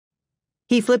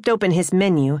He flipped open his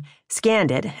menu,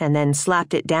 scanned it, and then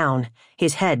slapped it down,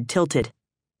 his head tilted.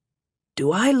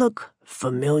 "Do I look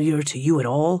familiar to you at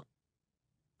all?"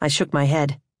 I shook my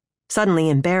head, suddenly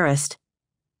embarrassed.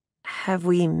 "Have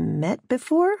we met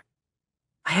before?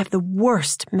 I have the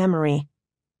worst memory."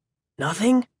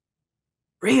 "Nothing?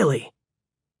 Really?"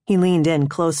 He leaned in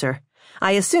closer.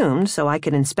 I assumed so I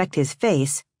could inspect his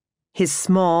face. His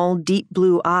small, deep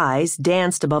blue eyes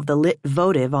danced above the lit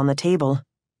votive on the table.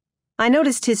 I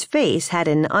noticed his face had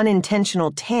an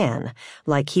unintentional tan,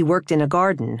 like he worked in a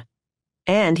garden,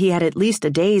 and he had at least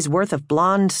a day's worth of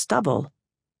blonde stubble.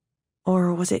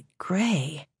 Or was it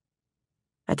gray?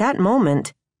 At that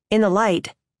moment, in the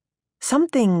light,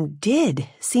 something did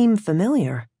seem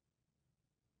familiar.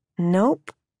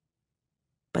 Nope.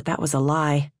 But that was a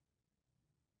lie.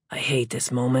 "I hate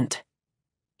this moment."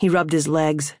 He rubbed his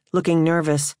legs, looking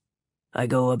nervous. "I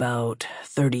go about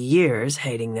 30 years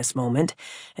hating this moment,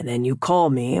 and then you call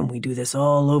me and we do this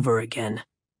all over again."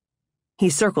 He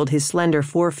circled his slender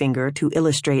forefinger to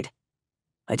illustrate.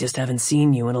 "I just haven't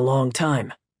seen you in a long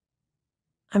time."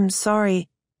 "I'm sorry.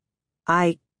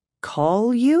 I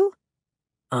call you?"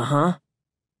 "Uh-huh.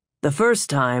 The first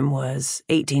time was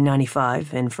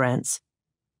 1895 in France."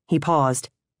 He paused.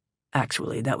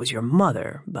 "Actually, that was your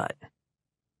mother, but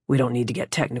we don't need to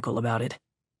get technical about it."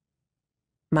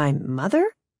 My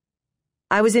mother?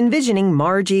 I was envisioning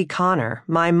Margie Connor,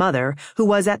 my mother, who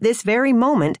was at this very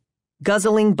moment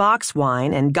guzzling box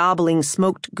wine and gobbling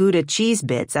smoked Gouda cheese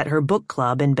bits at her book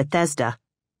club in Bethesda.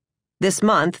 This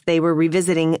month they were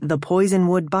revisiting the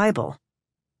Poisonwood Bible.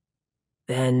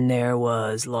 Then there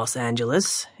was Los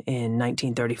Angeles in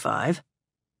 1935.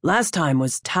 Last time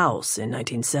was Taos in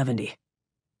 1970.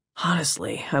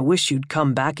 Honestly, I wish you'd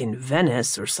come back in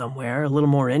Venice or somewhere a little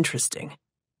more interesting.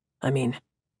 I mean,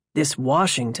 this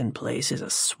Washington place is a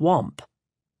swamp."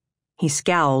 He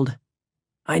scowled.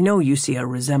 "I know you see a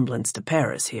resemblance to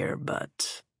Paris here,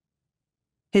 but—"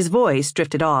 His voice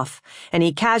drifted off, and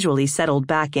he casually settled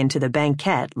back into the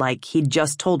banquette like he'd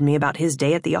just told me about his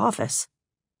day at the office.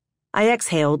 I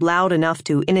exhaled loud enough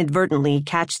to inadvertently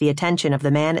catch the attention of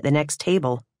the man at the next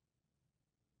table.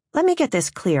 "Let me get this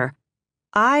clear.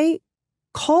 I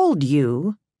called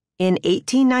you in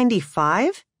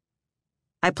 1895?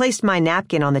 I placed my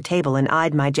napkin on the table and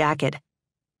eyed my jacket.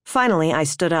 Finally, I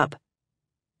stood up.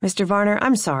 "Mr. Varner,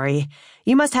 I'm sorry.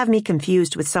 You must have me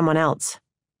confused with someone else."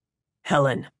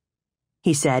 "Helen,"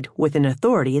 he said with an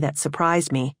authority that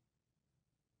surprised me.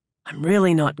 "I'm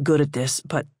really not good at this,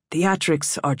 but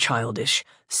theatrics are childish.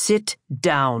 Sit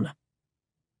down."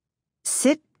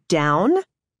 "Sit down?"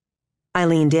 I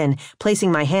leaned in,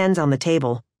 placing my hands on the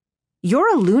table.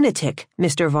 "You're a lunatic,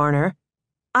 Mr. Varner.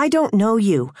 I don't know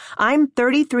you. I'm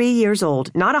 33 years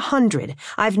old, not 100.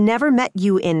 I've never met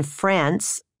you in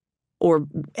France, or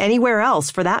anywhere else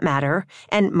for that matter.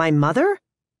 And my mother?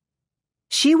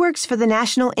 She works for the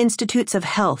National Institutes of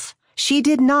Health. She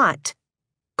did not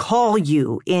call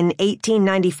you in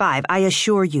 1895, I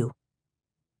assure you."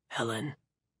 "Helen."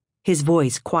 His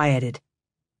voice quieted.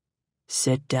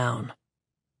 "Sit down."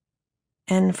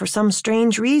 And for some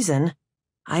strange reason,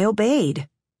 I obeyed,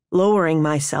 lowering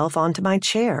myself onto my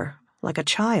chair, like a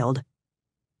child.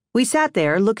 We sat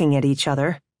there looking at each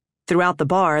other. Throughout the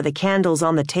bar, the candles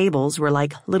on the tables were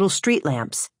like little street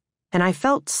lamps, and I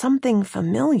felt something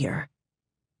familiar.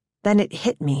 Then it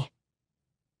hit me.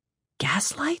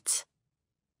 Gaslights?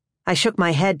 I shook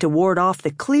my head to ward off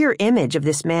the clear image of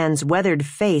this man's weathered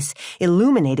face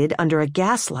illuminated under a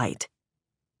gaslight.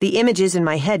 The images in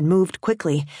my head moved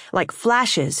quickly, like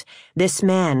flashes, this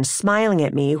man smiling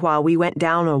at me while we went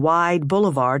down a wide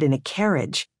boulevard in a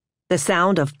carriage, the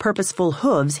sound of purposeful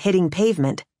hooves hitting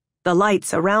pavement, the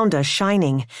lights around us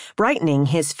shining, brightening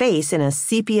his face in a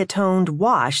sepia-toned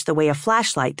wash the way a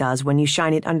flashlight does when you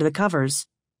shine it under the covers.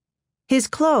 His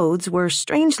clothes were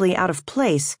strangely out of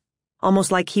place,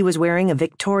 almost like he was wearing a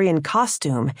Victorian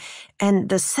costume, and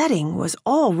the setting was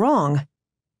all wrong.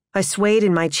 I swayed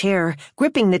in my chair,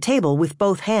 gripping the table with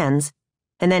both hands,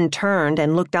 and then turned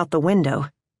and looked out the window.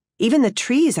 Even the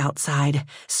trees outside,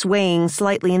 swaying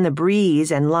slightly in the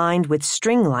breeze and lined with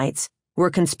string lights,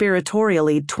 were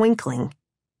conspiratorially twinkling,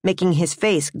 making his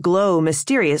face glow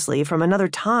mysteriously from another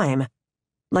time,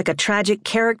 like a tragic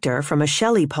character from a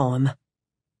Shelley poem.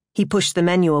 He pushed the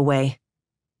menu away.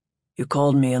 "You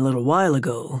called me a little while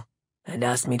ago and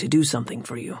asked me to do something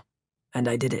for you, and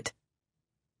I did it."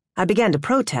 I began to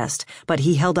protest, but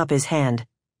he held up his hand.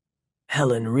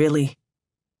 "Helen, really?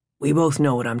 We both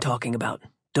know what I'm talking about,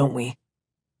 don't we?"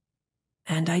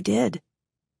 And I did.